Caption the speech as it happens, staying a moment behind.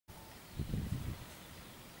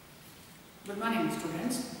Good morning,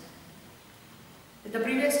 students. In the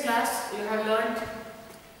previous class, you have learned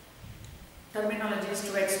terminologies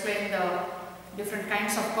to explain the different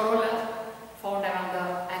kinds of corolla found among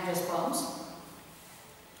the angiosperms.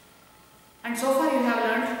 And so far you have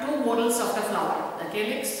learned two models of the flower, the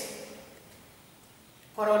calyx,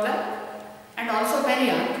 corolla and also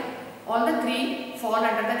perianth. All the three fall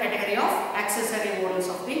under the category of accessory models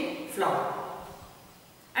of the flower.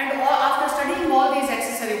 And after studying all these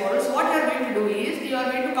accessory models, what you are going to do is, you are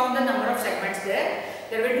going to count the number of segments there.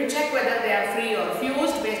 You are going to check whether they are free or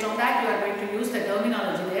fused. Based on that, you are going to use the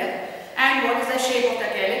terminology there. And what is the shape of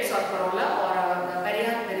the calyx or corolla or the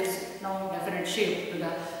perianth? There is no definite shape to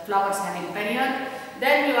the flowers having perianth.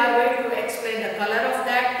 Then you are going to explain the color of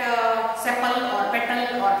that sepal or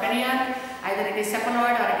petal or perianth. Either it is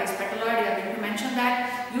sepaloid or it is petaloid. You are going to mention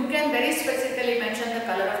that. You can very specifically mention the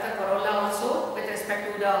color of the corolla also with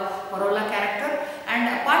respect to the corolla character.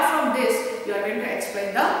 And apart from this, you are going to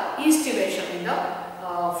explain the estivation in the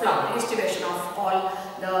flower, estivation of all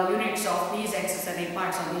the units of these accessory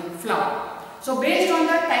parts of the flower. So based on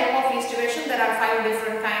the type of estivation, there are 5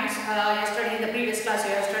 different kinds. Yesterday in the previous class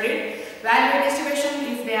you have studied valued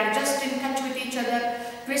estivation if they are just in touch with each other,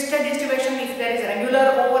 twisted estivation if there is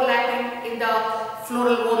regular overlapping in the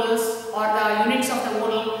floral whorls or the units of the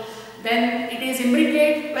whorl. Then it is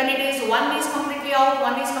imbricate when it is one is completely out,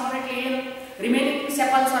 one is completely in, remaining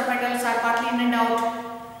sepals or petals are partly in and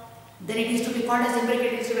out. Then it is to be called as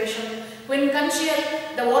imbricate estivation.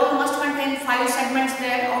 Quincuntial, the whorl must contain 5 segments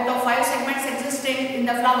there. Out of 5 segments existing in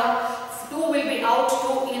the flower, 2 will be out,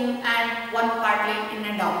 2 in and 1 partly in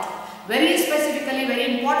and out. Very specifically,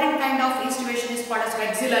 very important kind of estivation is called as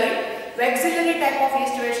vexillary. Vexillary type of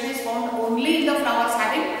estivation is found only in the flowers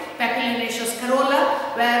having papilionaceous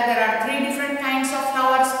corolla, where there are 3 different kinds of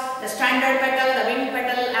flowers, the standard petal, the wing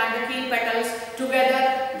petal and the keel petals.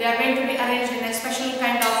 Together they are going to be arranged in a special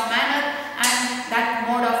kind of manner, and that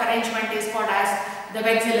mode of arrangement is called as the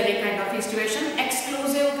vexillary kind of estivation,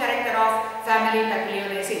 exclusive character of family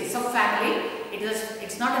Papilionaceae. Subfamily,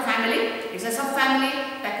 it's not a family, it's a subfamily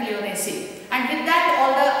Papilionaceae. And with that,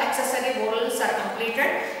 all the accessory whorls are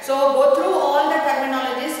completed. So go through all the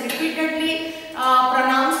terminologies, repeatedly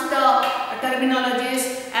pronounce the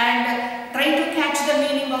terminologies and try to catch the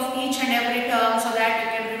meaning of each and every term so that you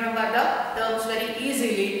can remember the terms very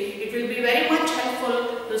easily. It will be very much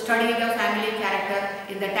helpful to study the family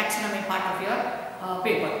character in the taxonomy part of your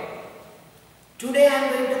paper. Today I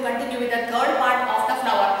am going to continue with the third part of the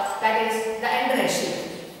flower, that is the end ratio.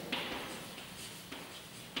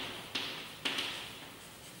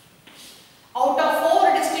 Out of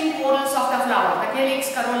 4 distinct whorls of the flower, the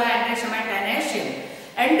calyx, corolla, androecium and gynoecium.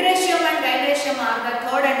 Androecium and gynoecium are the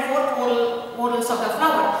 3rd and 4th whorls of the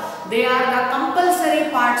flower. They are the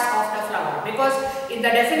compulsory parts of the flower, because in the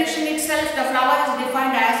definition itself, the flower is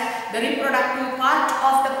defined as the reproductive part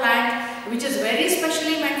of the plant, which is very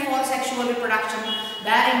specially meant for sexual reproduction,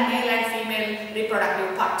 bearing male and female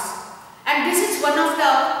reproductive parts. And this is one of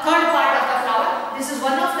the 3rd part of the flower. This is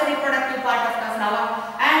one of the reproductive part of the flower,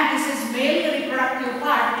 and this is male reproductive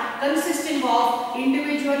part consisting of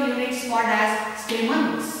individual units called as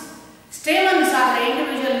stamens. Stamens are the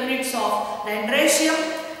individual units of the androecium,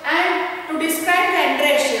 and to describe the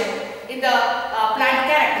androecium in the plant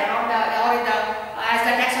character or in the as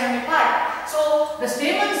the taxonomy part. So the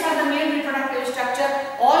stamens are the male reproductive structure.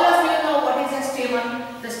 All of you know what is a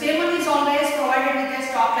stamen. The stamen is always provided with a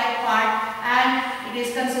stalk-like part, and it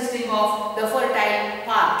is consisting of the fertile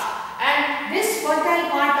part. And this fertile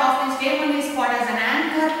part of the stamen is called as an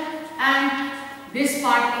anther, and this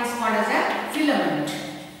part is called as a filament.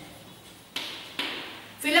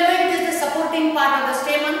 Filament is the supporting part of the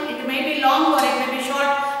stamen. It may be long or it may be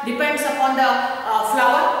short, depends upon the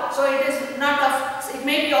flower. So it is not of, it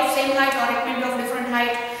may be of same height or it may be of different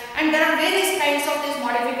height. And there are various kinds of these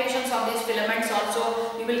modifications of these filaments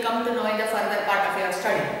also. You will come to know in the further part of your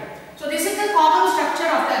study. So this is the common structure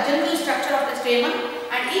of the general structure of the stamen,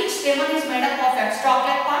 and each stamen is made up of a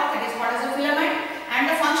stalk-like part, that is called as a filament, and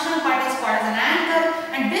the functional part is called as an anther,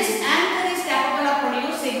 and this anther is capable of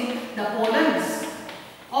producing the pollens,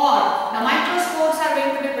 or the microspores are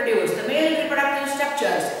going to be produced, the male reproductive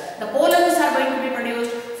structures. The pollens are going to be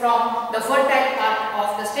produced from the fertile part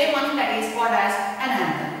of the stamen, that is called as an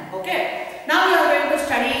anther. Okay. Now we are going to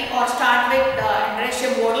study or start with the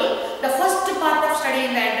androecium whorl. The first part of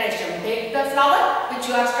studying the androecium. Take the flower which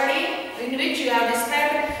you are studying, in which you have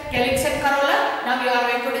described calyx and corolla. Now you are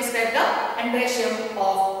going to describe the androecium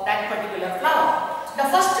of that particular flower. The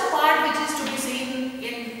first part which is to be seen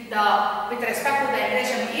in the with respect to the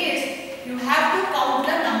androecium is you have to count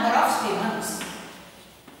the number of stamens.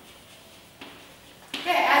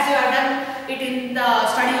 Okay, as you have done it in the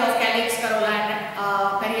study of calyx, corolla and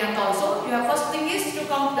perianth also. Your first thing is to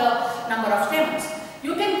count the number of stamens.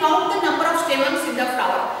 You can count the number of stamens in the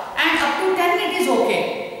flower, and up to 10 it is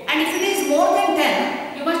okay. And if it is more than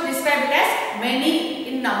 10, you must describe it as many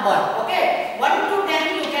in number. Okay, 1 to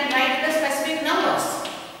 10 you can write the specific numbers.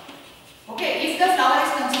 Okay, if the flower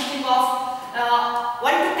is consisting of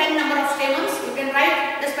 1 to 10 number of stamens, you can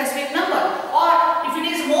write the specific number. Or if it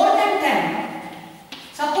is more than 10,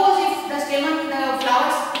 suppose if the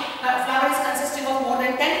flower is consisting of more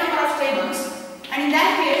than 10 number of stamens, and in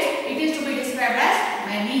that case it is to be described as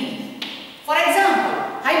many. For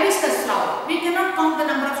example, hibiscus flower, we cannot count the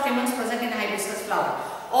number of stamens present in hibiscus flower.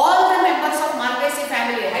 All the members of Malvaceae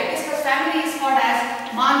family, hibiscus family is called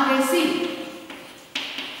as Malvaceae.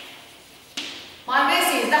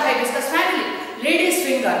 Malvaceae is the hibiscus family. Lady's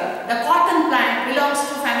finger, the cotton plant, belongs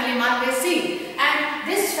to family Malvaceae, and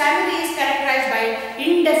this family is characterized by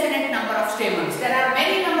indefinite number of stamens. There are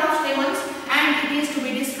many number of stamens, and it is to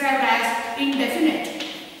be described as indefinite.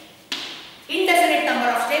 Indefinite number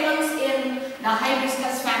of stamens in the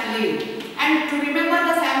hibiscus family. And to remember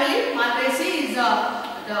the family, Malvaceae is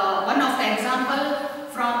one of the example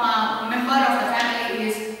from a member of the family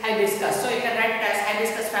is hibiscus. So you can write it as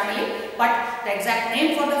hibiscus family, but the exact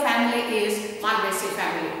name for the family is Malvaceae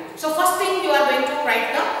family. So first thing, you are going to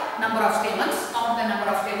write the number of stamens, count the number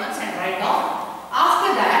of stamens and write down.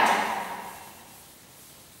 After that,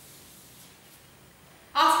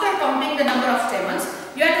 after counting the number of stamens,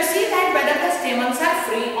 you have to see that whether the stamens are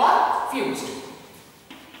free or fused.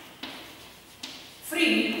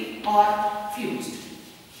 Free or fused.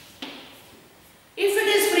 If it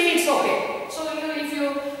is free, it's okay. So if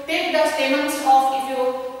you take the stamens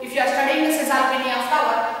of, if you are studying the Caesalpinia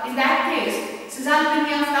flower, in that case,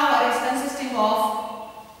 Caesalpinia flower is consisting of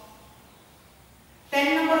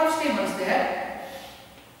 10 number of stamens there.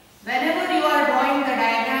 Whenever you are drawing the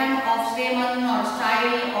diagram of stamen or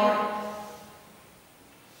style or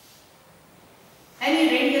any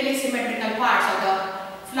radially symmetrical parts of the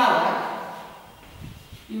flower,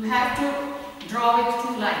 you have to draw with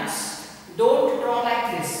 2 lines. Don't draw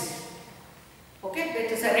like this. Okay,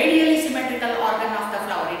 it is a radially symmetrical organ of the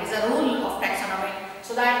flower. It is a rule of taxonomy,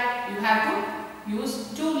 so that you have to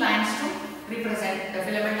use 2 lines to represent the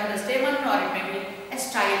filament of the stamen, or it may be a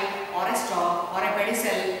style or a stalk or a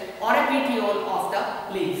pedicel or a petiole of the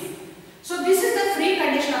leaf. So this is the free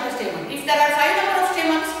condition of the stamen. If there are 5 number of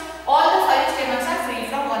stamens, all the 5 stamens are free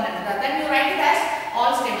from one another. Then you write it as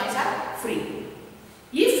all stamens are free.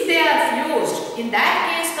 If they are fused, in that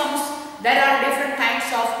case there are different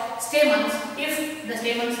kinds of stamens if the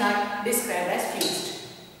stamens are described as fused.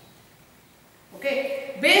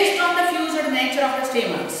 Okay, based on the fused nature of the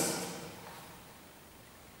stamens,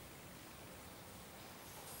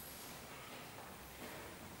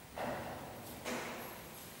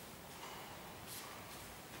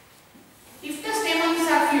 if the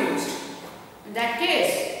stamens are fused, in that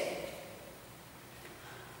case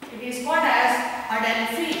it is called as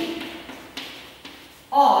adelphi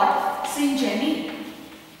or syngeny.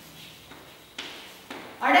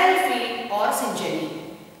 Adelphi or syngeny.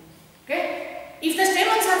 Okay. If the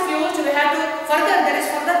stamens are fused, we have to there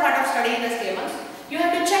is further part of studying the stamens. You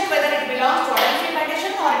have to check whether it belongs to adelphi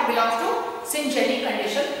condition or it belongs to syngeny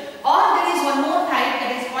condition. Or there is one more type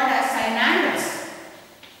that is called as synandrous.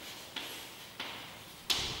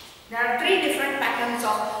 There are 3 different patterns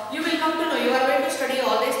of, you will come to know, you are going to study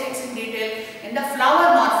all these things in detail in the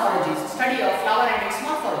flower morphology, study of flower and its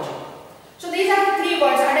morphology. So these are the 3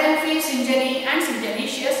 words, adelphi, syngeny and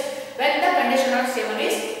syngenetious, when the condition of stamen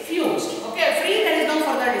is fused. Okay, free, there is no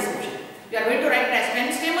further description. You are going to write as when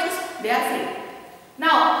stamens, they are free.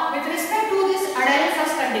 Now, with respect to this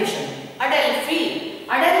adelphous condition,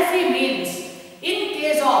 adelphi means in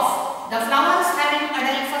case of the flowers having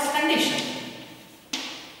adelphous condition,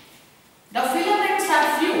 the filaments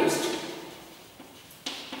are fused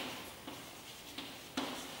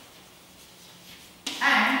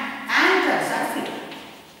and anthers are free.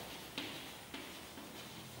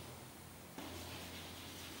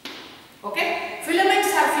 Okay,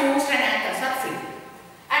 filaments are fused and anthers are free,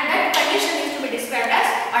 and that condition is to be described as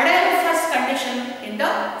adelphous condition in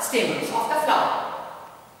the stamens of the flower.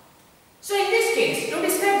 So in this case, to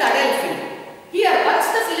describe the adelphi, here once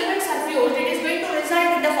the filaments are fused, it is going to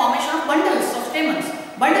result in the formation of bundles of stamens.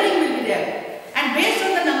 Bundling will be there, and based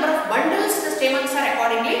on the number of bundles, the stamens are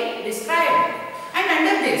accordingly described. And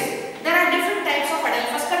under this, there are different types of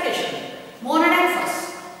adelphous condition.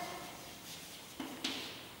 Monadelphous,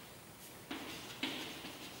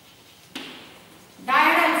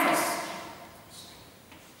 diadelphous,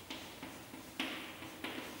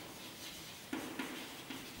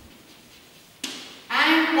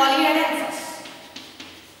 and polyadelphous.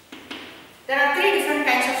 There are three different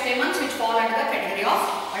kinds of stamens which fall under the category of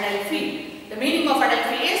adelphi. The meaning of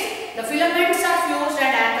adelphi is the filaments are fused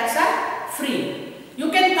and anthers are free.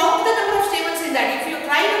 You can count the number of stamens in that. If you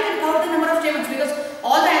try, you can count the number of stamens because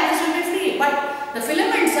all the anthers will be free, but the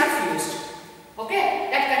filaments are fused. Okay,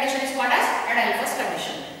 that condition is called as adelphous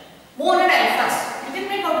condition. Monadelphous. You can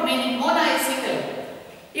make out the meaning. Mona is single.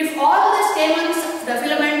 If all the stamens, the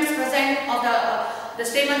filaments present of the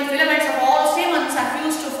stamen filaments of all stamens are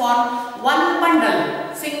fused to form one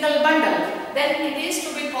bundle, single bundle, then it is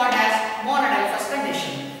to be called as monadelphous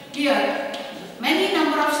condition. Here, many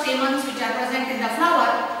number of stamens which are present in the flower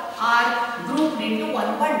are grouped into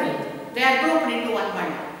one bundle. They are grouped into one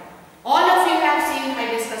bundle. All of you have seen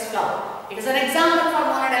hibiscus flower. It is an example for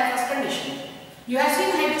monadelphous condition. You have seen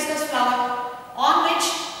hibiscus flower on which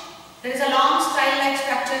there is a long style-like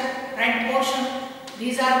structure, red portion.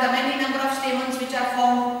 These are the many number of stamens which are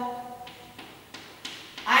found.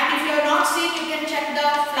 And if you have not seen, you can check the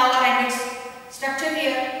flower and its structure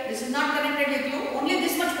here. This is not connected with you. Only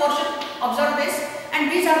this much portion. Observe this. And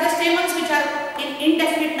these are the stamens which are in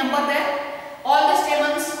indefinite number there. All the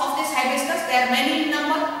stamens of this hibiscus, they are many in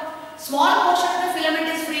number. Small portion of the filament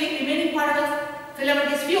is free. Remaining part of the filament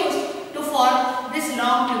is fused to form this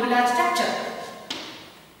long tubular structure.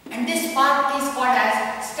 And this part is called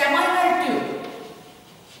as staminal tube.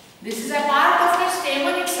 This is a part of the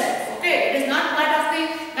stamen itself. Okay, it is not part of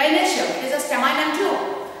the gynoecium. It is a staminal tube.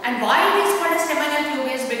 And why it is called a staminal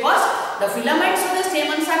tube is because the filaments of the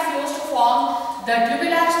stamens are fused to form the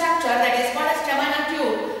tubular structure that is called a staminal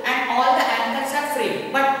tube, and all the anthers are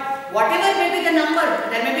free. But whatever may be the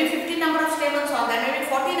number, there may be 50 number of stamens or there may be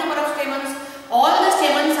 40 number of stamens, all the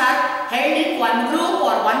stamens are held in one group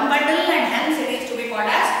or one bundle, and hence it is to be called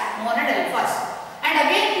as monadelphous. And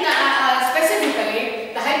again,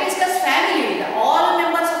 specifically, the hibiscus family, all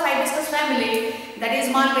members of hibiscus family, that is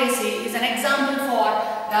Malvaceae, is an example for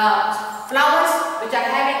the flowers which are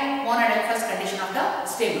having monadelphous condition of the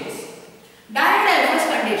stamens. Diadelphous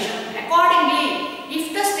condition. Accordingly,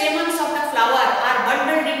 if the stamens of the flower are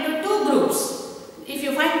bundled into two groups, if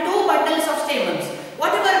you find two bundles of stamens,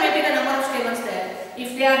 whatever may be the number of stamens there,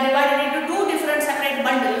 if they are divided into two different separate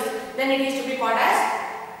bundles, then it is to be called as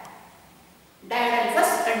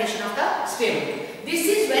diadelphous condition of the stamen. This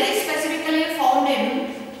is very specifically found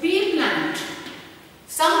in pea plant.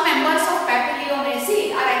 Some members of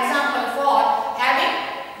Papilionaceae are example for having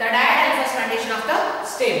the diadelphous condition of the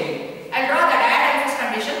stamen. I will draw the diadelphous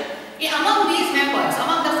condition. Among these members,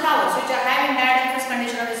 among the flowers which are having diadelphous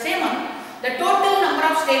condition of the stamen, the total number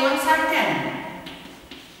of stamens are 10.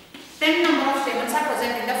 10 number of stamens are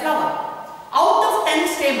present in the flower. Out of 10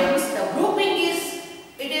 stamens, the grouping is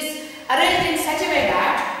arranged in such a way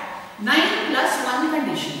that 9 plus 1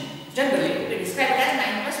 condition. Generally, we describe it as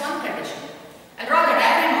 9 plus 1 condition. I draw the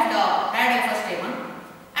diagram of the diadelphous stamen,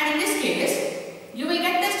 and in this case, you will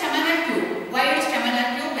get the staminal tube, wide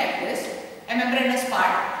staminal tube like this, a membranous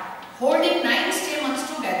part, holding 9 stamens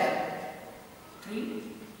together. 3,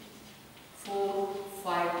 4,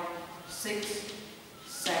 5, 6,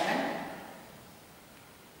 7,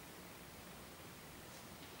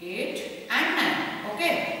 8 and 9.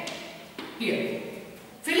 Okay. Here.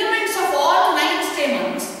 Filaments of all 9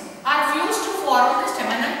 stamens are fused to form the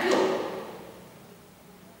staminal tube.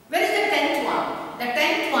 Where is the 10th one? The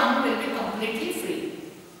 10th one will be completely free.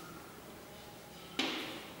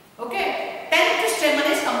 Okay. 10th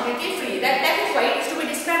stamen is completely free. That is why it is to be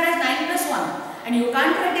described as 9 plus 1. And you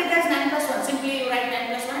can't write it as 9 plus 1. Simply you write 9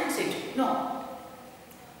 plus 1 and sit. No.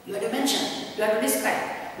 You have to mention. You have to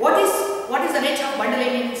describe. What is the nature of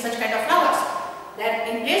bundling in such kind of flowers? That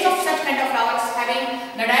in case of such kind of flowers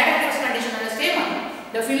having the diadelphous condition of the stamen,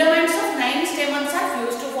 the filaments of 9 stamens are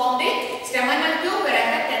fused to form the staminal tube,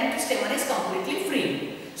 whereas the 10th stamen is completely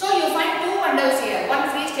free. So you find 2 bundles here,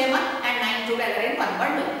 1 free stamen and 9 together in 1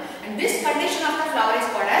 bundle. And this condition of the flower is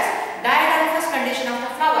called as diadelphous condition of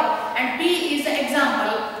the flower, and P is the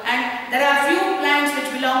example, and there are few plants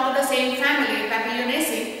which belong to the same family,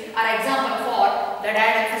 Papilionaceae, are example for the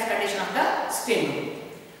diadelphous condition of the stamen.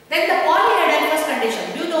 Then the polyadelphous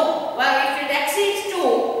condition, you know, well, if it exceeds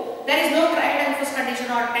 2, there is no triadelphous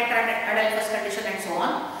condition or tetraadelphous condition and so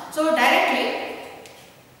on. So directly,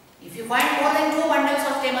 if you find more than 2 bundles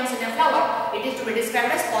of stamens in a flower, it is to be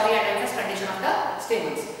described as polyadelphous condition of the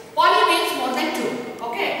stamens. Poly means more than 2.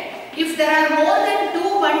 Okay. If there are more than 2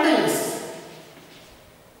 bundles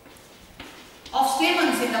of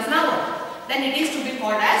stamens in the flower, then it is to be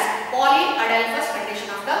called as polyadelphous condition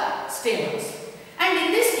of the stamens. And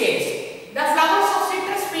in this case, the flowers of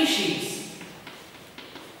citrus species,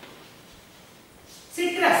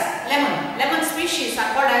 citrus lemon. Lemon species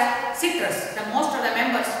are called as citrus. The most of the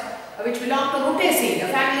members which belong to Rutaceae, the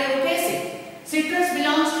family Rutaceae. Citrus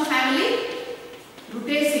belongs to family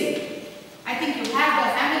Rutaceae. I think you have the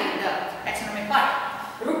family in the taxonomy part.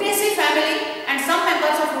 Rutaceae family and some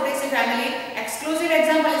members of Rutaceae family, exclusive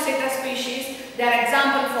example is citrus species. They are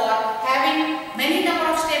example for having many number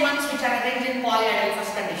of stamens which are arranged in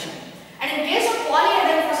polyadelphous condition. And in case of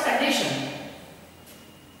polyadelphous condition,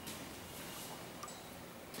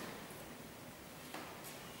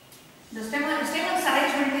 the stamens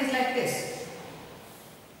arrangement is like this.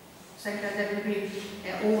 Center there will be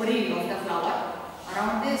an ovary of the flower.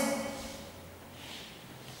 Around this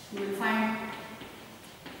you will find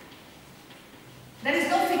there is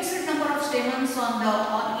no fixed number of stamens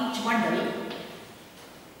on each bundle.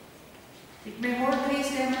 It may hold 3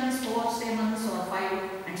 stamens, 4 stamens or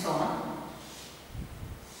 5 and so on.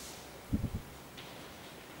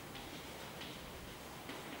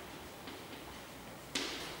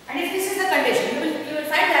 And if this is the condition, you will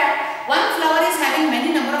find that one flower is having many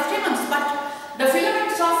number of stamens, but the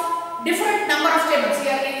filaments of different number of stamens.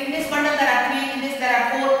 Here in this bundle there are 3, in this there are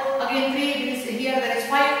 4, again 3, here there is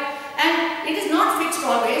 5. And it is not fixed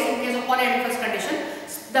always in case of polyadelphous condition.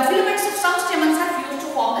 The filaments of some stamens are fused to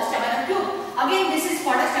form the staminal tube. Again, this is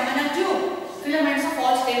called a staminal tube. Filaments of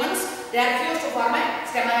all stamens, they are fused to form a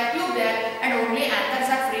staminal tube there, and only anthers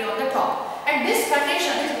are free on the top. And this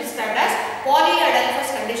condition is described as polyadelphous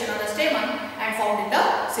condition of the stamen and found in the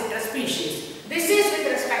citrus species. This is with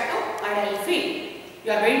respect to adelphi.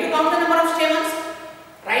 You are going to count the number of stamens,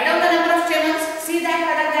 write down the number of stamens, see that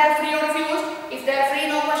whether they are free or fused. If they are free,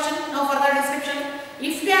 no question, no further description.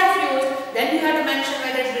 If they are fused, then you have to mention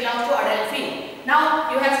whether it belongs to adelphi. Now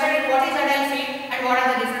you have studied what is adelphi and what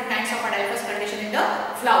are the different kinds of adelphous condition in the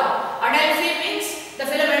flower. Adelphi means the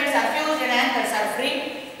filaments are fused and anthers are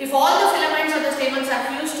free. If all the filaments of the stamens are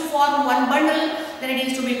fused to form one bundle, then it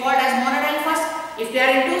is to be called as monadelphous. If they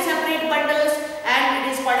are in 2 separate bundles, and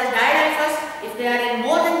it is called as diadelphous. If they are in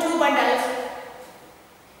more than 2 bundles,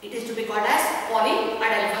 it is to be called as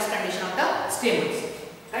polyadelphous condition of the stamens.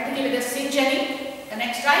 Continue with the syngeny. The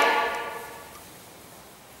next slide.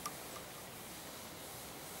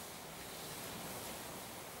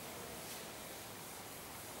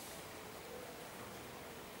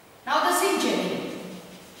 Now the syngeny.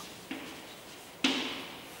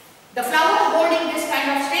 The flower holding this kind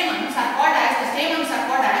of stamens are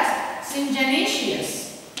called as syngenaceous.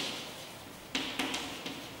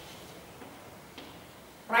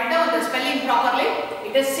 Write down the spelling properly.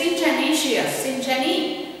 It is syngenaceous.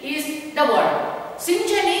 Syngeny is the word.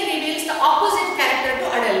 Syngeny reveals the opposite character to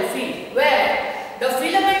adelphi, where the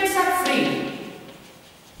filaments are free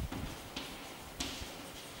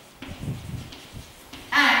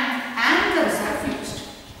and anthers are fused.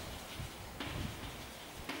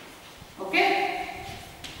 Okay?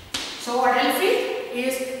 So adelphi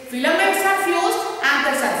is filaments are fused,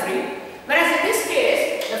 anthers are free. Whereas in this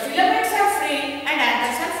case, the filaments are free and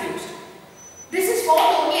anthers are fused. This is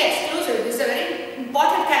found only exclusive. This is a very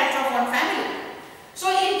important character of one family. So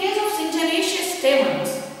in case of syngenaceous stamens,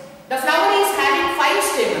 the flower is having 5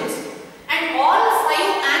 stamens and all 5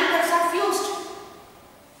 anthers are fused.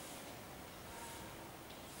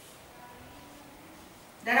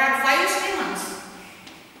 There are 5 stamens,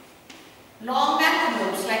 long anther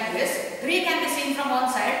lobes like this. 3 can be seen from one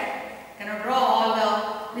side. Cannot draw all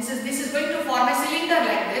the. This is going to form a cylinder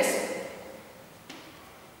like this.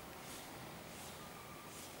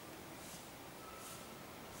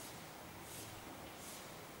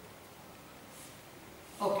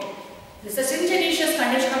 Okay. This is a syngenaceous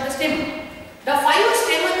condition of the stamen. The 5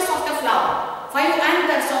 stamens of the flower, 5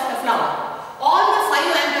 anthers of the flower, all the 5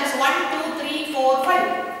 anthers, 1, 2, 3, 4,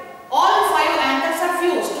 5, all 5 anthers are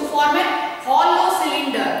fused to form a hollow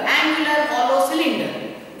cylinder, angular hollow cylinder.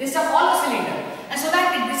 This is a hollow cylinder. And so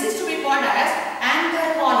that this is to be called as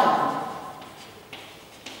anther column.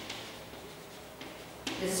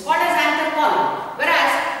 This is called as anther column.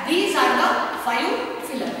 Whereas these are the 5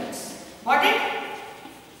 filaments. Got it?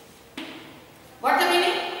 What the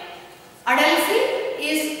meaning? Adelphi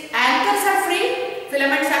is anthers are free,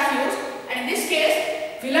 filaments are fused, and in this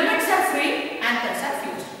case, filaments are free, anthers are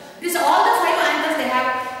fused. This all the 5 anthers they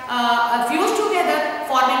have fused together,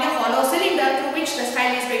 forming a hollow cylinder through which the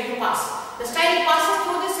style is going to pass. The style passes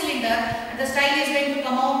through the cylinder, and the style is going to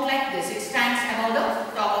come out like this. It stands above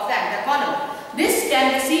the top of the anther column. This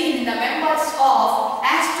can be seen in the members of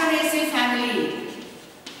Asteraceae family.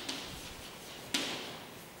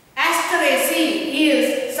 Asteraceae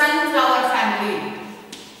is sunflower family.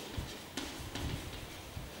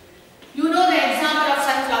 You know the example of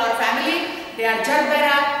sunflower family. They are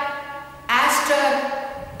Gerbera, Aster,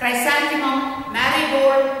 chrysanthemum,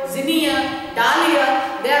 marigold, zinnia,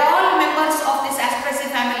 dahlia, they are all members of this Asteraceae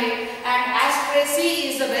family, and Asteraceae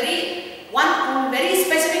is a very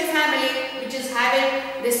specific family which is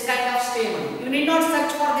having this kind of stamen. You need not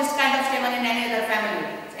search for this kind of stamen in any other family.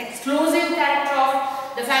 It's exclusive character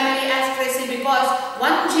of the family Asteraceae, because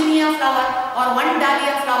one zinnia flower or one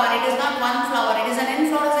dahlia flower, it is not one flower, it is an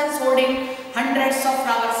inflorescence holding hundreds of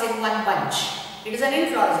flowers in one bunch. It is an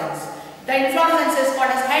inflorescence. The inflorescence is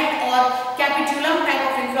called as head or capitulum type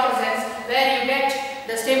of inflorescence, where you get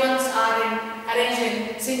the stamens are arranged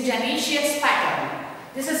in syngenetious pattern.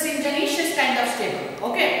 This is syngenetious kind of stamen.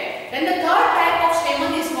 Okay. Then the third type of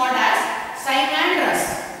stamen is called as cynandrous.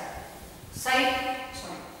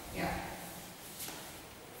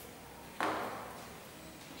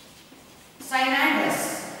 Cynandrous.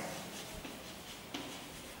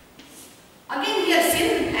 Again here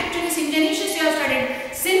syn, actually syngenetious you have studied.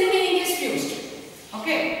 Syn meaning is fused.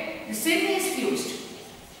 Okay. The syn is fused.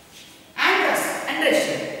 Androus.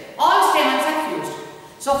 All stamens are fused.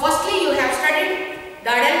 So firstly you have studied the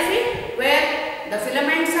adelphi, where the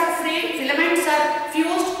filaments are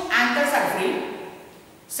fused, anthers are free.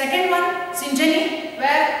 Second one, syngeny,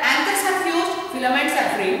 where anthers are fused, filaments are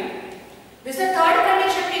free. This is the third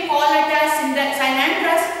condition, we call it as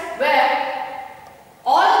cynandrous, where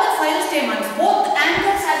all the 5 stamens, both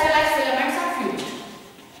anthers as well as filaments are fused.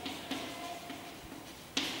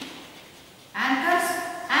 Anthers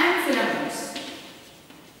and filaments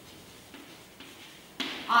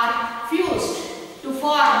are fused to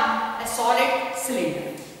form a solid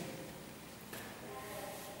cylinder.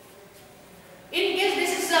 In case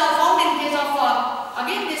this is found in case of,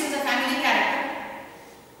 again this is a family character.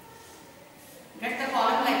 Get the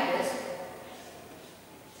column like this.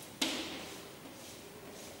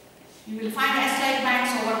 You will find S-like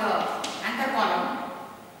bands over the anther column,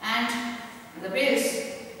 and at the base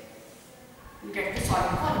you get the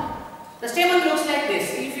solid column. The stamen looks like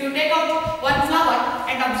this. If you take out one flower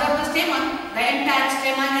and observe the stamen, the entire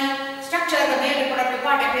staminal structure, the male reproductive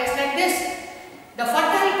part, appears like this. The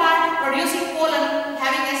fertile part producing pollen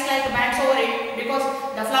having S-like bands over it, because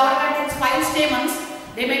the flower contains 5 stamens.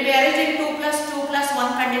 They may be arranged in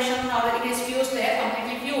 2+2+1 condition, or it is fused there,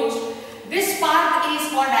 completely fused. This part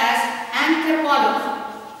is called as anther column,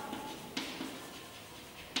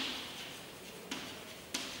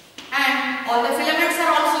 and all the filaments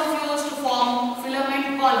are also fused to form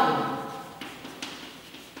filament column.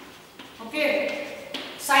 Okay.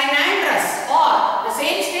 Cynandrous, or the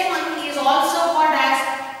same stamen, is also called as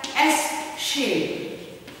S-shape.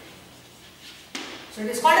 So it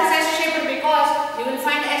is called as S-shaped because you will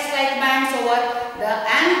find S-like bands over the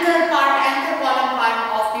anther column part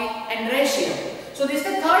of the endracium. So this is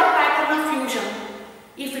the third pattern of fusion.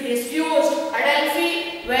 If it is fused,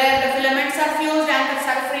 adelphi, where the filaments are fused, anthers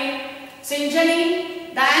are free.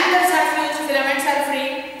 Syngeny, the anthers are fused, filaments are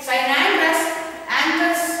free. Cynandrous,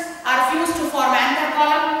 anthers are fused to form anther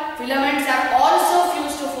column, filaments are also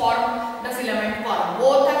fused to form the filament column.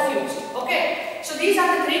 Both are fused. Okay. So these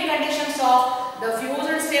are the 3 conditions of the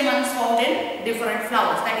fused stamens found in different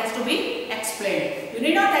flowers. That is to be explained. You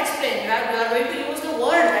need not explain. You are going to use the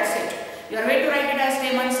word. That's it. You are going to write it as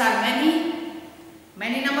stamens are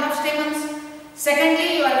many number of stamens.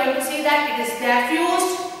 Secondly, you are going to see that they are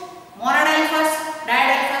fused, monodelphous,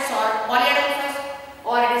 diadelphous, or polyadelphous,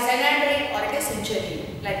 or it is cynandry, or it is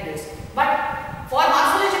syngeny, like this. But for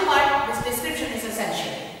morphology part, this description is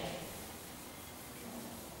essential.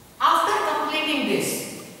 After completing this,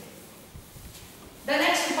 the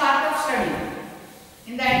next part of study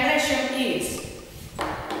in the endracium is,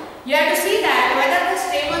 you have to see that whether the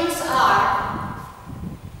stamens are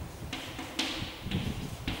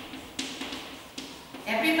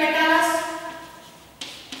epipetalous,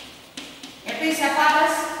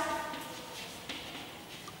 epicephalous,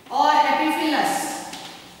 or epiphyllous.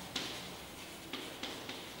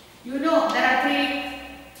 You know there are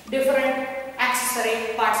 3 different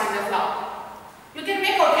accessory parts in the flower. You can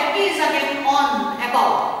make out epi is again on,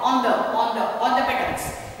 above, on the petals.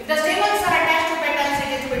 If the stamens are attached to petals,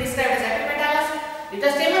 it is to be described as epipetalous. If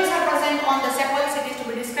the stamens are present on the sepals, it is to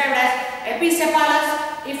be described as epicephalous.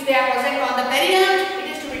 If they are present on the perianth, it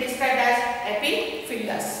is to be described as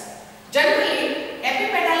epiphyllous. Generally,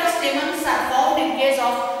 epipetalous stamens are found in case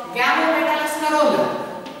of gamopetalous corolla.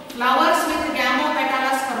 Flowers with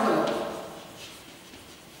gamopetalous corolla.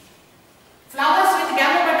 Flowers with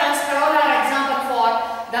gamopetalous corolla are example for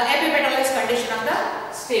the epipetalous condition of the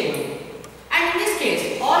stamen. And in this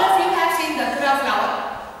case, all of you have seen datura flower.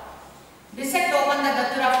 Dissect open the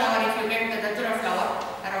datura flower if you get the datura flower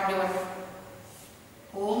around your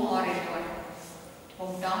home or in your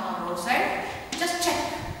hometown or roadside. Just check.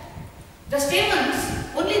 the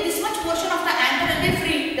stamens, only this much portion of the anther will be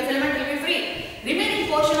free, the filament will be free. Remaining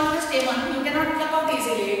portion of the stamen you cannot pluck out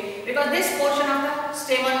easily because this portion of the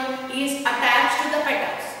stamen is attached to the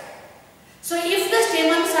petals. So if the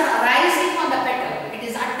stamens are arising on the petal, it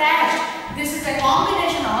is attached. This is a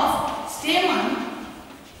combination of stamen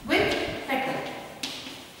with petal.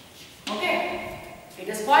 Okay. It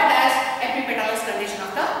is called as epipetalous condition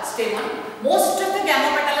of the stamen. Most of the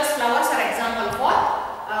gamopetalous flowers are example for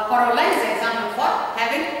corolla is example for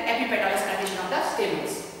having epipetalous condition of the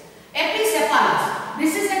stamens. Episepalous.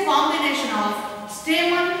 This is a combination of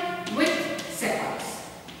stamen with sepals.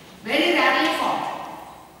 Very rarely found.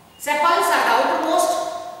 Sepals are the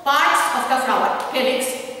outermost parts of the flower, calyx.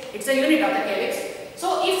 It's a unit of the calyx.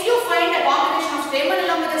 So if you find a combination of stamen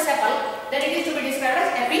along with the sepal, then it is to be described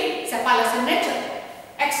as episepalous in nature.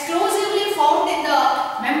 Exclusively found in the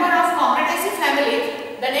member of Combretaceae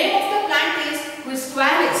family, the name of the plant is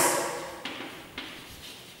Quisqualis.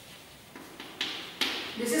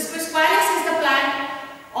 This is Quisqualis is the plant,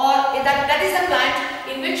 or that is the plant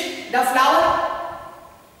in which the flower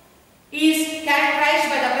is characterized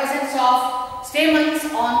by the presence of stamens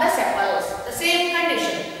on the sepals. The same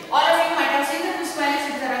condition. All of you might have seen the Quisqualis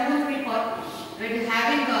is a rangoon creeper, where it is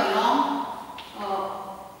having a long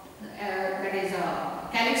that is a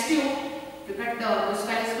calyx tube. Look at the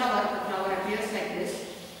Quisqualis flower. The flower appears like this.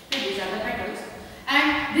 Okay, these are the petals,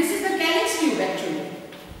 and this is the calyx tube actually.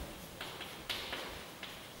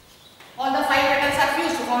 All the 5 petals are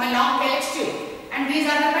fused to form a long calyx tube, and these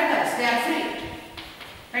are the petals. They are free.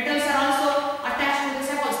 Petals are also attached to the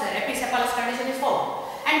sepals. The episepalous condition is found,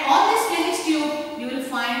 and on this calyx tube you will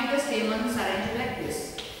find the stamens arranged like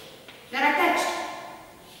this. They are attached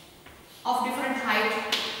of different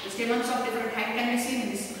height. The stamens of different height can be seen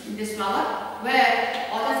in this flower, where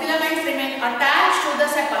all the filaments remain attached to the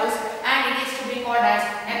sepals, and it is to be called as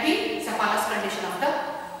episepalous condition of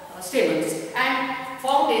the stamens, and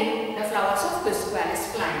found in the flowers of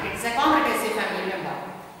Quisqualis plant. It is a Combretaceae family member.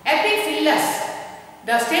 Epiphyllus,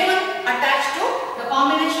 the stamen attached to the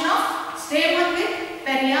combination of stamen with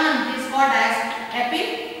perianth is called as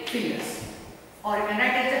epiphyllus, or you can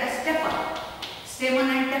write it as tepal. Stamen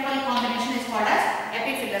and tepal combination is called as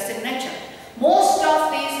epiphyllus in nature. Most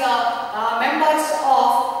of these members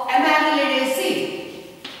of Amaryllidaceae.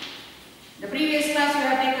 The previous class we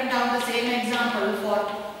have taken down the same example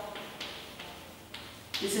for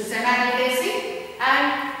this is Amaryllidaceae,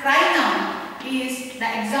 and crinum is the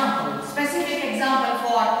example, specific example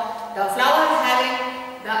for the flower having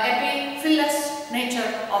the epiphyllus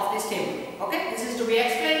nature of the stamen. Okay, this is to be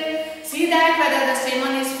explained. See that whether the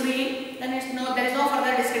stamen is free, then there is no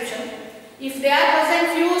further description. If they are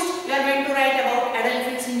present fused, you are going to write about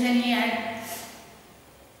Adelphis ingenii and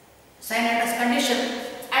Synetus condition.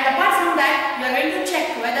 And apart from that, you are going to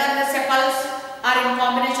check whether the sepals are in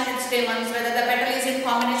combination with stamens, whether the petal is in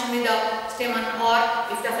combination with the stamen, or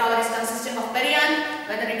if the flower is consisting of perianth,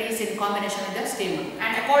 whether it is in combination with the stamen.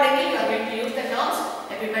 And accordingly, you are going to use the terms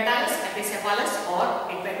epipetalous, episepalous, or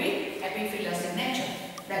it may be epiphyllus in nature.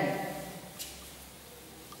 Then,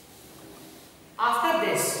 after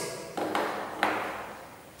this,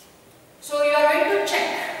 so you are going to check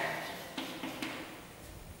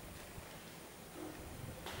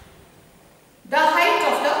the height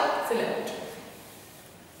of the filament.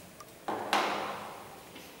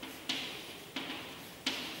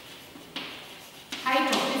 Height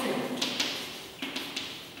of the filament.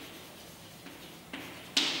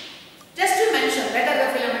 Just to mention whether the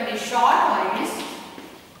filament is short or it is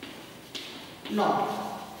long.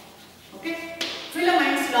 Okay,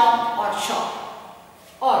 filaments long or short,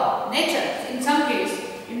 or nature in some case,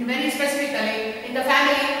 in very specifically in the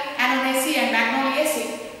family Anonaceae and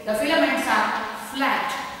Magnoliaceae, the filaments are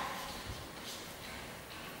flat.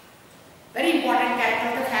 Very important character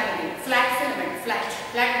of the family, flat filament,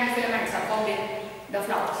 flattened filaments are found in the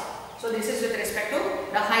flowers. So this is with respect to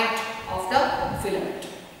the height of the filament.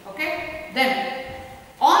 Okay, then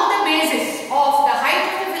on the basis of the height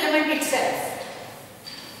of the filament itself,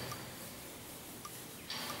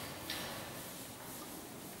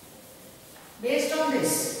 based on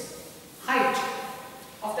this height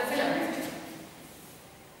of the filament,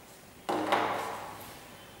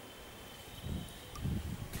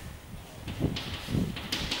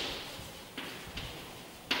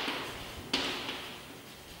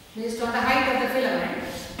 based on the height of the filament,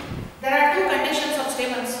 there are two conditions of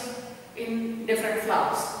stamens in different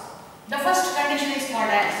flowers. The first condition is called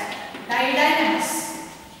as didynamous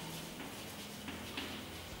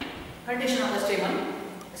condition of the stamen.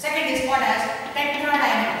 The second is called as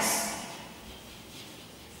tetradynamous.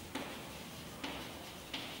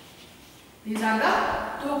 These are the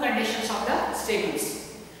two conditions of the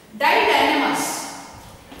stamens. Didynamous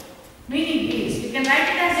meaning is, you can write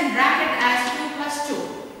it as in bracket as 2 plus 2.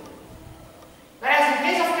 Whereas in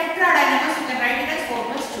case of tetradynamous, you can write it as 4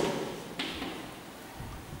 plus 2.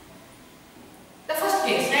 The first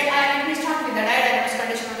case, let me start with the didynamous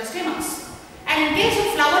condition of the stamens. And in case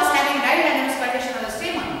of flowers having didynamous condition of the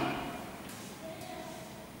stamen,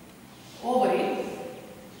 ovary,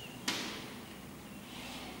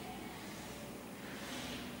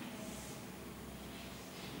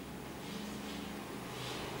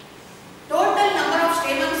 total number of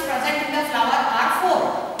stamens present in the flower are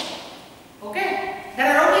 4. Okay? There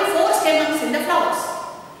are only 4 stamens in the flowers.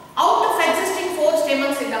 Out of existing 4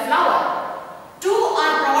 stamens in the flower, 2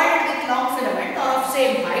 are provided with long filament or of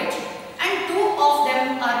same height, and 2 of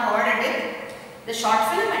them are provided with the short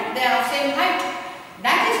filament. They are of same height.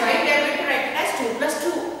 That is why we are going to write it as 2 plus 2.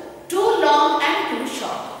 2 long and 2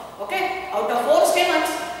 short. Okay? Out of 4 stamens,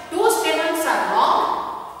 2 stamens are long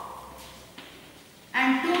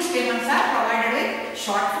and 2 stamens are provided with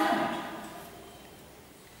short filament.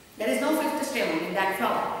 There is no 5th stamen in that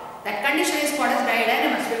flower. That condition is called as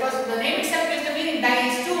didynamous because the name itself gives the meaning. Di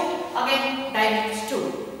is 2, again dy means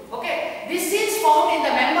 2. Okay? This is found in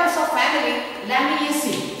the members of family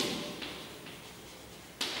Lamiaceae.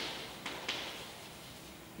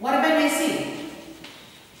 Verbenaceae.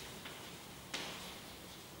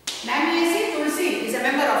 Lamiaceae, Tulsi is a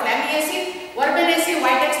member of Lamiaceae. Verbenaceae,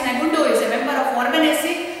 Vitex negundo is a member of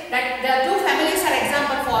Verbenaceae. That the two families are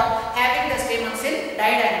example for having the stamens in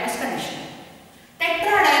didynamous condition.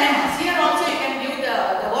 Tetradynamous. Here also you can give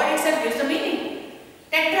the word itself gives the meaning.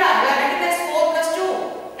 Tetra, we are writing as 4 plus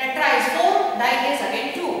 2. Tetra is 4, di is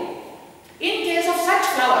again 2. In case of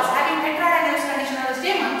such flowers having tetradynamous condition of the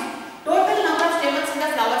stamens, total number of stamens in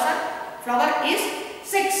the flower is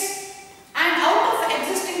 6. And out of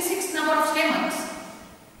existing 6 number of stamens,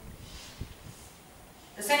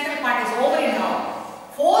 the central part is ovary now.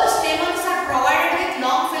 4 stamens are provided with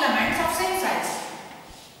long filaments of same size.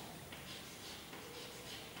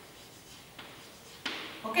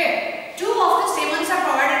 Okay, 2 of the stamens are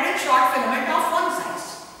provided with short filament of one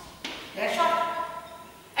size. They are short.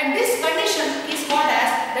 And this condition is called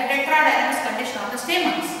as the tetradynamous condition of the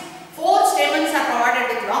stamens. 4 stamens are provided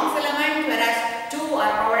with long filament, whereas 2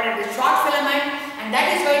 are provided with short filament, and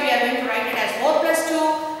that is why we are going to write it as 4 plus 2,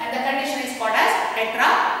 and the condition is called as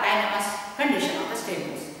tetradynamous condition of the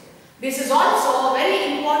stamens. This is also a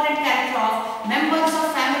very important character of members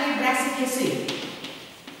of family Brassicaceae.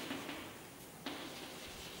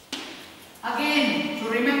 Again, to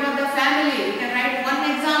remember the family, you can write one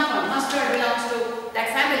example. Mustard belongs to that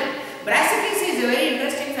family. Brassicaceae is a very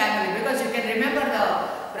interesting family because you can remember the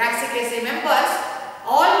Brassicaceae members.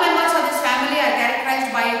 All members of this family are characterized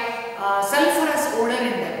by sulfurous odor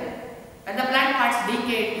in them. When the plant parts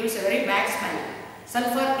decay, it gives a very bad smell.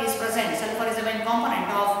 Sulfur is present. Sulfur is a main component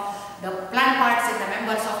of the plant parts in the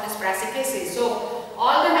members of this Brassicaceae. So,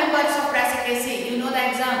 all the members of Brassicaceae, you know the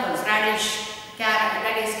examples: radish, carrot,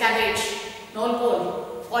 that is cabbage,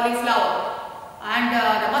 nolpole, cauliflower, and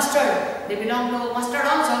the mustard. They belong to mustard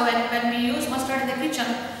also. When we use mustard in the kitchen,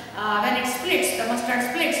 when it splits, the mustard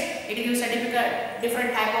splits, it gives a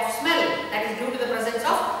different type of smell. That is due to the presence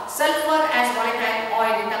of sulfur as volatile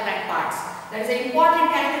oil in the plant parts. That is an important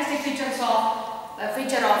characteristic feature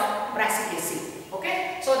of Brassicaceae.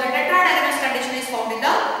 Okay, so the tetradynamous condition is found in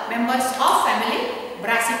the members of family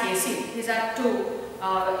Brassicaceae. These are two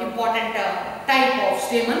important type of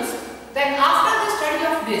stamens. Then after the study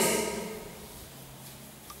of this,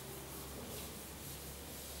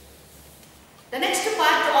 the next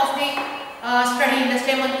part of the study in the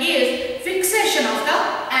stamen is fixation of the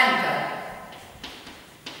anther.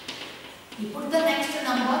 You put the next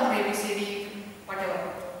number or ABCD,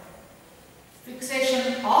 whatever.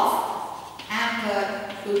 Fixation of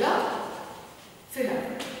anther to the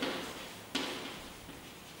filament.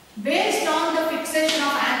 Based on the fixation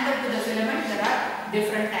of anther to the filament, there are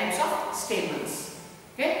different types of stamens.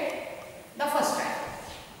 Okay? The first type,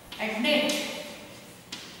 adnate.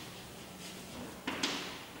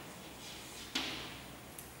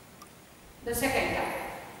 The second type,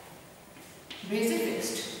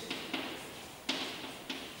 basifixed,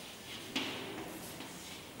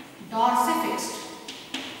 dorsifixed,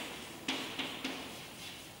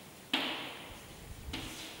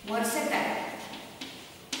 versatile,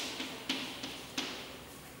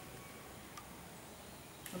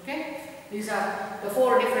 okay? These are the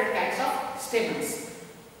 4 different kinds of stamens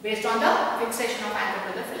based on the fixation of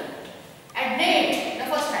anther to the filament. Adnate, the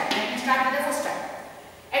first type. Let me start with the first type.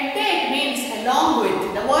 Adnate means along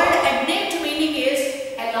with. The word adnate meaning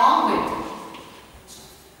is along with.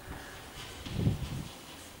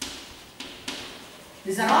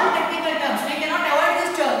 These are all technical terms. We cannot avoid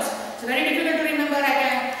these terms. It's very difficult to remember.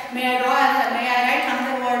 May I write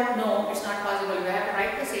another word? No, it's not possible. We have to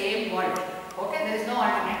write the same word. Okay, there is no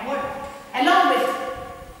alternate word. Along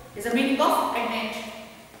with is the meaning of adnate.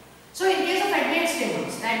 So in case of adnate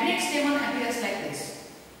stamens, the adnate stamen appears like this.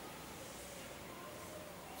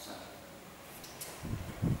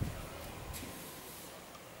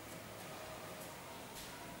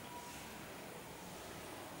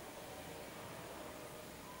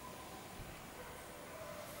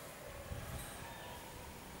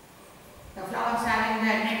 The flowers having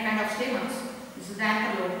the adnate kind of stamens. This is the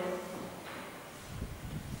anther lobe.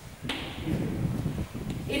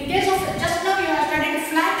 In case of, just now you have studied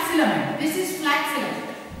flat filament. This is flat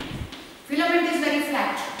filament. Filament is very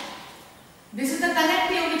flat. This is the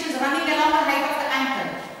connective which is running along the height of the anther.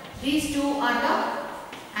 These two are the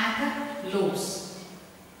anther lobes.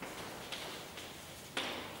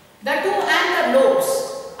 The two anther lobes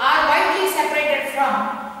are widely separated from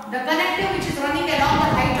the connective which is running along the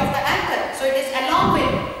height of the anther. So it is along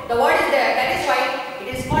with, the word is there, that is why it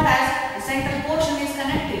is called as the central portion is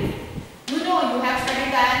connective. You know, you have studied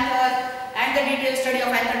the anther and the detailed study of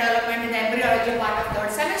anther development in the embryology part of third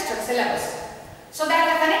semester syllabus. So that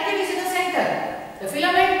the connective is in the center. The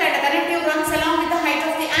filament and the connective runs along with the height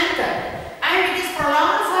of the anther and it is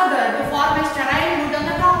prolonged further to form a sterile wood on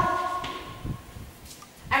the top.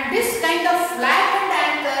 And this kind of flattened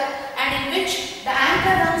anther and in which the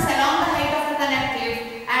anther runs along the height of the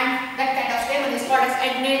connective and that kind of stamen is called as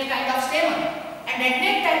adnate kind of stamen. And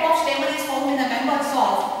adnate type of stamen is found in the members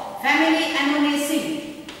of family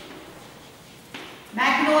Annonaceae,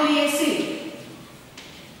 Magnoliaceae,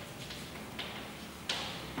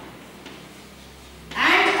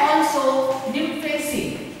 and also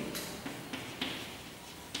Nymphaceae.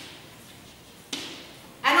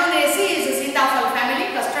 Annonaceae is the sitafal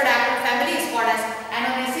family, custard apple family is called as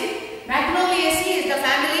Annonaceae. Magnoliaceae is the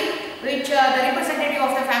family which the representative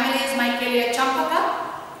of the family is Michaelia champaka,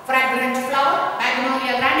 fragrant flower.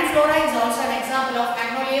 Magnolia grandiflora is also an example of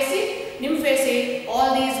Magnoliaceae. Nymphaceae,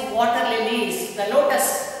 all these water lilies, the lotus,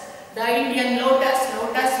 the Indian lotus,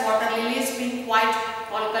 water lilies, pink, white,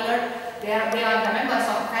 all colored, they are the members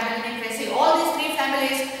of family Nymphaceae. All these three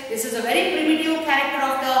families, this is a very primitive character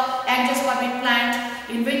of the angiospermic plant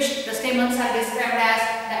in which the stamens are described as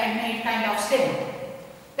the adnate kind of stamen.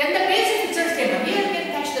 Then the base-affixed stamen, here you can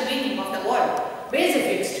catch the meaning of the word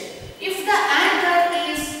base-affixed. If the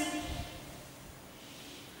anther is,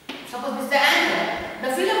 suppose this is the anther, the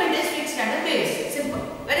filament is fixed at the base. Simple,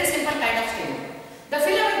 very simple kind of statement. The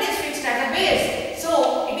filament is fixed at the base,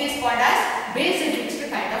 so it is called as base-affixed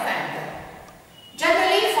kind of anther.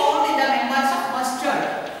 Generally found in the members of mustard.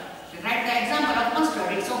 You write the example of mustard,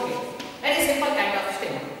 it's okay. Very simple kind of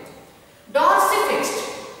statement. Dorsifixed.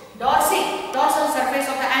 Dorsal surface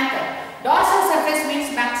of the anther. Dorsal surface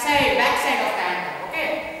means backside of the anther. Okay.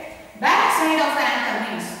 Backside of the anther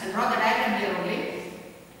means, I'll draw the diagram here only.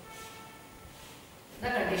 The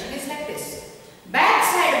condition is like this.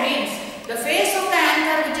 Backside means the face of the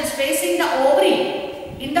anther which is facing the ovary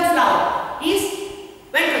in the flower is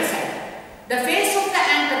ventral side. The face of the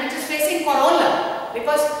anther which is facing corolla,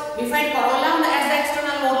 because we find corolla as the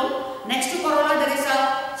external whorl. Next to corolla there is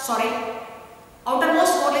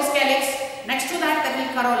outermost whorl is calyx. Next to that there will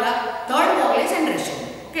be corolla. Third whorl is androecium.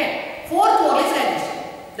 Okay. Fourth whorl is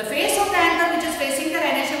rhizostomy. The face of the anther which is facing the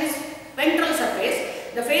rhizostomy is ventral surface.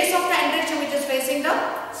 The face of the androecium which is facing the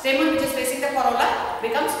stamen which is facing the corolla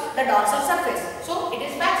becomes the dorsal surface. So it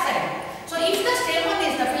is back side. So if the stamen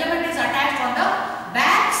is, the filament is attached on the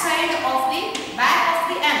back side of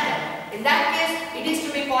the anther, in that case it is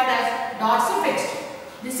to be called as dorsifixed.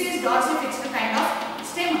 This is dorsifixed kind of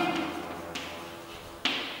stamen.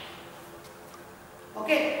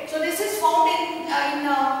 Okay, so this is found in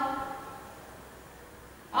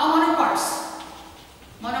monocots.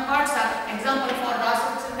 Monocots are example for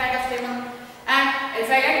dorsifixed kind of stamen. And if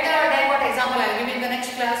I get the dipot example, I will give you in the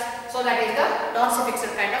next class. So that is the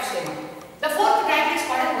dorsifixed kind of stamen. The fourth type is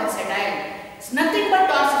called as versatile. It's nothing but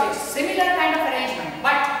dorsifixed, similar kind of arrangement.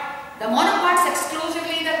 But the monocots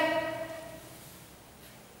exclusively the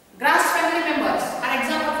grass family members are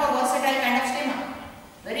example for versatile kind of stamen.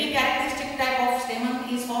 Very characteristic type of stamen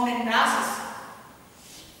is found in grasses.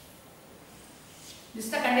 This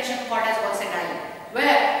is the condition called as versatile,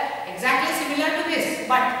 where exactly similar to this,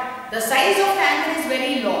 but the size of the anther is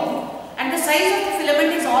very long and the size of the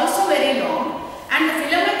filament is also very long, and the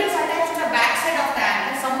filament is attached to the back side of the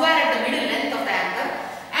anther, somewhere at the middle length of the anther,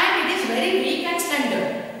 and it is very weak and slender.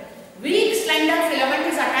 Weak slender filament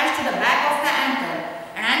is attached to the back of the anther,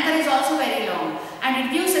 and anther is also very long, and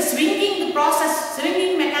it gives a swinging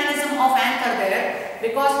mechanism of anther anchor there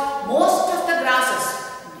because most of the grasses,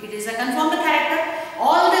 it is a confirmed character,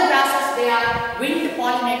 all the grasses they are wind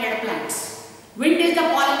pollinated plants. Wind is the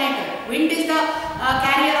pollinator, wind is the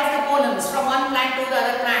carrier of the pollens from one plant to the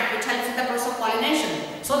other plant, which helps in the process of pollination,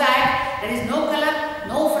 so that there is no color,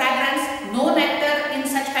 no fragrance, no nectar in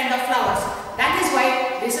such kind of flowers. That is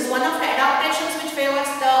why this is one of the adaptations which favors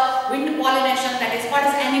the wind pollination, that is called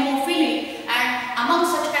as anemophily, and among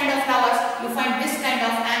such kind of flowers you find this kind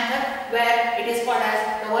of anchor where it is called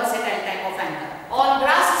as the versatile type of anchor. All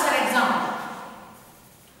grasses are example.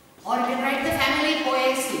 Or you can write the family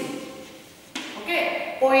Poaceae.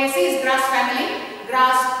 Okay, Poaceae is grass family.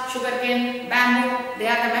 Grass, sugarcane, bamboo, they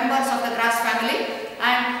are the members of the grass family,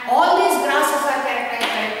 and all these grasses are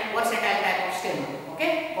characterized by versatile type of stem.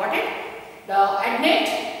 Okay, got it? The adnate,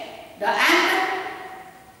 the anchor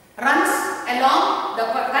runs along, the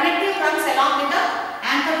connective runs along with the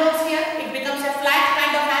anchor lobes here. It becomes a flat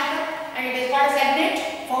kind of anchor and it is called as adnate,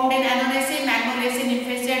 found in Annulaceae, Magnolaceae,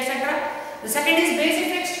 Nymphaceae, etc. The second is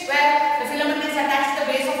basifixed, where the filament is attached to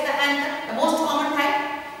the base of the anchor, the most common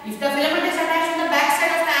type. If the filament is attached to the back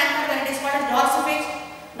side of the anchor, then it is called as dorsifixed.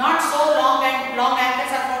 Not so long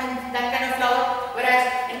anchors are found in that kind of flower,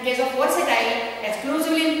 whereas in case of versatile,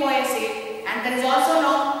 exclusively in Poaceae, anchor is also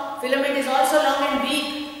long, filament is also long and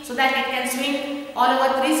weak, so that it can swing all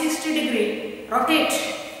over 360 degree, rotate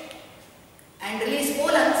and release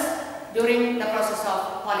pollens during the process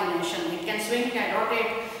of pollination. It can swing and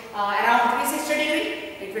rotate around 360 degree.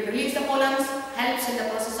 It will release the pollens, helps in the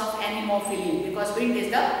process of anemophily because wind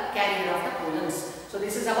is the carrier of the pollens. So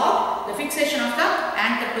this is about the fixation of the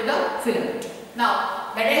anchor to the filament.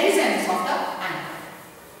 Now the dehiscence of the anchor.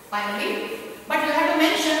 Finally, but you have to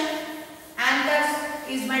mention anchors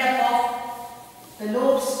is made up of the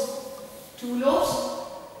lobes, 2 lobes,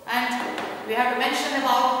 and we have to mention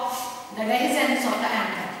about the dehiscence of the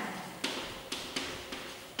anchor.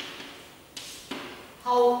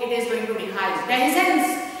 How it is going to dehisce.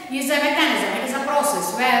 Dehiscence is a mechanism, it is a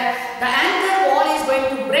process where the anchor wall is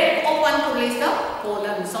going to break open to release the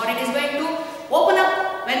pollens, or it is going to open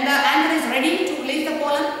up when the anchor is ready to release the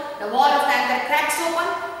pollen. The wall of the anchor cracks open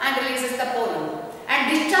and releases the pollen,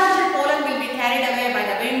 and discharged pollen will be carried away by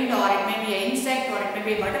the wind, or it may be an insect, or it may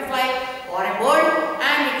be a butterfly or a bird,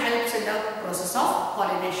 and it helps in the process of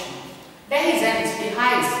pollination. Dehiscence,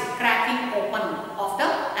 dehisce, cracking open of the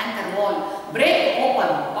anchor wall, break open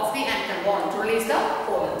of the anchor wall to release the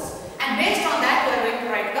pollens. And based on that, we are going to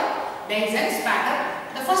write the dehiscence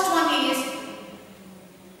pattern. The first one is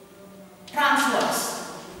transverse.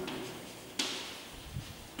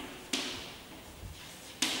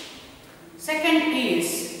 Second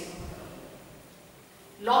is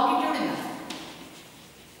longitudinal.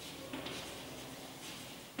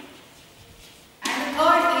 And the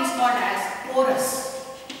third is called as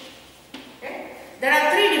porous. Okay? There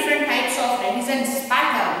are 3 different types of dehiscence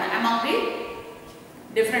pattern among the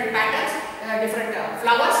different patterns, different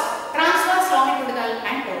flowers: transverse, longitudinal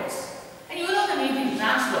and porous. And you know the meaning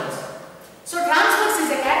transverse. So transverse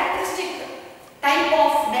is a characteristic type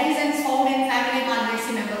of dehiscence found in family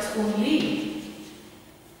Malvaceae members only.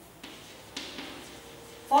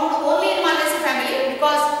 Found only in Malvaceae family,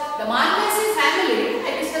 because the Malvaceae family,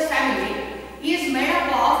 hibiscus family, is made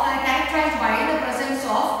up of and characterized by the presence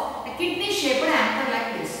of a kidney shaped anchor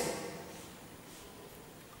like this.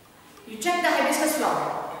 You check the hibiscus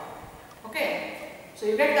flower. Okay. So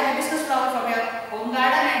you get the hibiscus flower from your home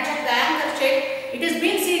garden and check the anchor shape. It is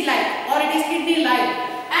bean seed like, or it is kidney like,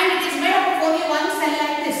 and it is made up of only one cell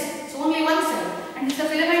like this. So only one cell, and it is the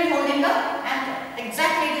filament holding the anchor.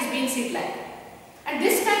 Exactly, it is bean seed like. And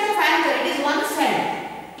this kind of anchor, it is one cell.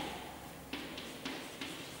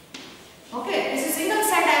 Okay, this is single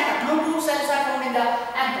cell anchor. No 2 cells are found in the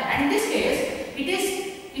anchor. And in this case, it is,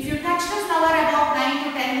 if you touch the flower about 9 to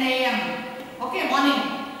 10 a.m. Okay, morning,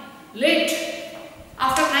 late,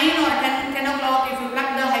 after 9 or 10 o'clock, if you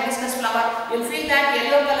pluck the hibiscus flower, you will feel that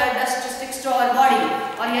yellow color dust sticks to our body,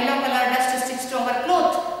 or yellow color dust sticks to our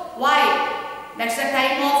cloth. Why? That's the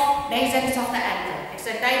time of dehiscence of the anchor. It's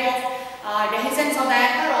a time of dehiscence of the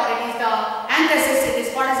anchor, or it is the anthesis. It is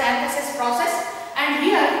called as anthesis process. And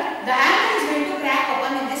here, the anchor is going to crack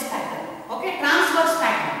open in this pattern. Okay, transverse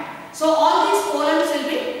pattern. So all these pollens will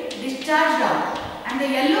be discharged out, and the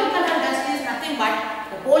yellow color dust is nothing but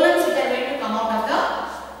the pollens which are going to come out of the,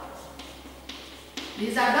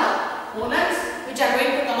 these are the pollens which are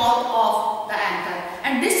going to come out of the anchor.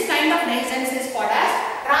 And this kind of dehiscence is called as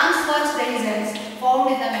transverse dehiscence,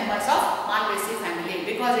 found in the members of Malvaceae family,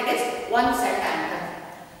 because it is one celled anchor.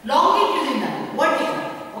 Longitudinal,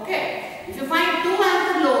 vertical. Okay, if you find 2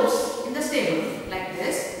 anchor lobes in the stable like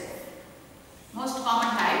this, most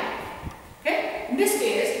common type,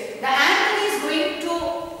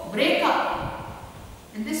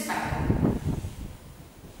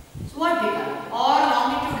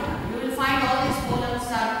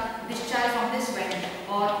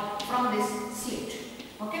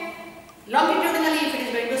 Longitudinally, if it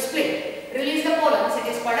is going to split, release the pollens, it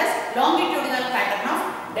is called as longitudinal pattern of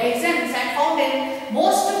dehiscence and found in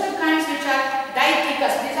most of the plants which are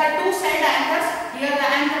dithecous. These are two-celled anthers. Here the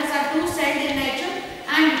anthers are two-celled in nature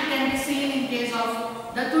and it can be seen in case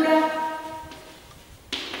of Datura,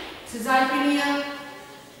 Caesalpinia.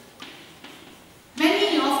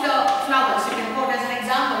 Many of the flowers you can quote as an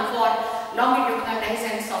example for longitudinal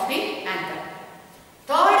dehiscence of the anther.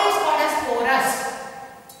 Third is called as porous.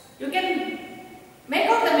 You can make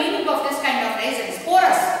out the meaning of this kind of dehiscence.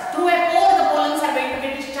 Porous. Through a pore the pollens are going to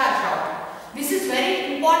be discharged out. This is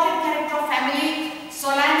very important character of family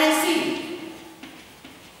Solanaceae.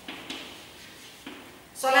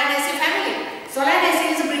 Solanaceae family.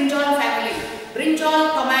 Solanaceae is a brinjal family.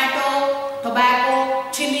 Brinjal, tomato,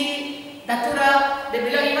 tobacco, chili, datura.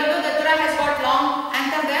 Even though datura has got long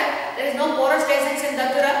anther there is no porous dehiscence in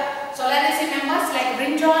datura. Solanaceae members like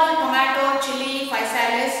brinjal, tomato, chili,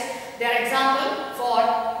 physalis, they are example for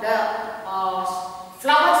the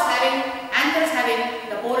flowers anthers having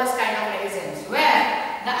the porous kind of dehiscence, where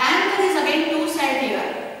the anther is again two-sided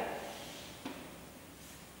here,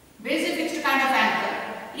 basic fixed kind of anther.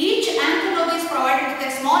 Each anther lobe is provided with a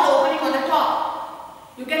small opening on the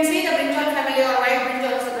top. You can see the brinjal family or white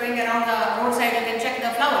brinjals growing around the roadside. You can check the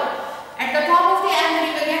flower. At the top of the anther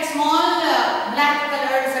you will get small black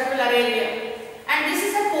colored circular area, and this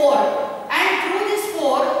is a pore, and through this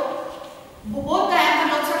pore both the anther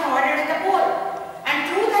lobes are provided with a pore, and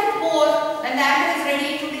through that pore when the anther is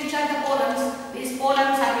ready to discharge the pollens, these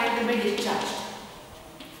pollens are going to be discharged.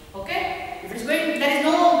 Okay, if it is going, there is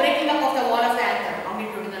no breaking up of the wall of the anther,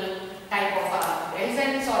 longitudinal type of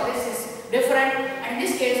dehiscence, or this is different, and in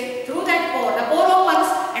this case through that pore the pore opens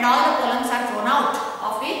and all the pollens are thrown out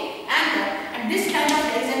of the anther, and this kind of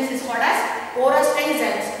dehiscence is called as porous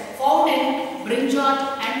dehiscence found in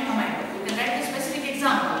brinjal and tomato. You can write the specific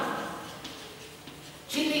example.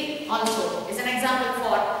 Chili also is an example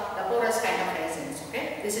for the porous kind of dehiscence.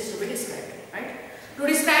 Okay, this is to be described, right? To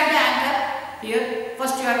describe the anther, here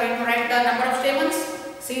first you are going to write the number of stamens.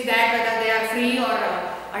 See that whether they are free or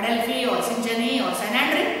adelphi or syngenny or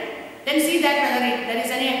synandrine. Then see that whether there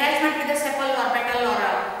is any attachment with the sepal or petal or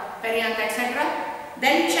perianth, etc.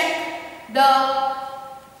 Then check the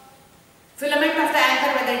filament of the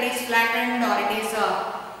anther, whether it is flattened or it is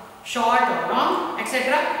short or long,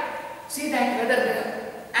 etc. See that whether the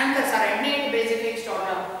anthers are adnate, basifixed or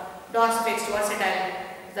dorsifixed, versatile.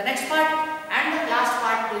 The next part and the last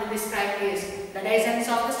part will describe is the dehiscence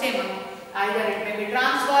of the stamen. Either it may be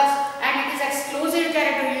transverse and it is exclusive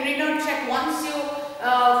character. You need not check. Once you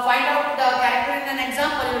find out the character in an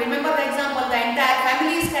example, you remember the example, the entire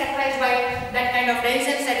family is characterized by that kind of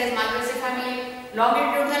dehiscence, that is Malvaceae family.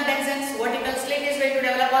 Longitudinal dehiscence, vertical slit is going to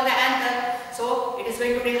develop on the anther, so it is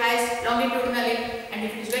going to dehisce longitudinally, and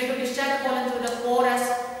if it is going to discharge the pollen through the porous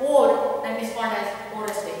pore, then it is called as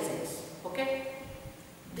porous dehiscence. Okay,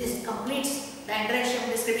 this completes the entire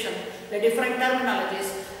description, the different terminologies.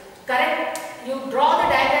 Correct, you draw the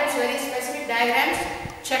diagrams, very specific diagrams,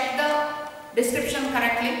 check the description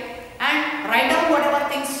correctly and write down whatever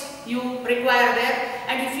things you require there,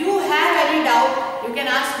 and if you have any doubt you can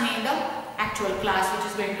ask me in the actual class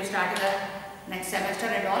which is going to start in the next semester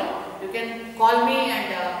and all. You can call me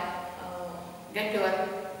and get your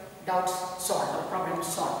doubts solved or problems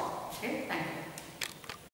solved. Okay, thank you.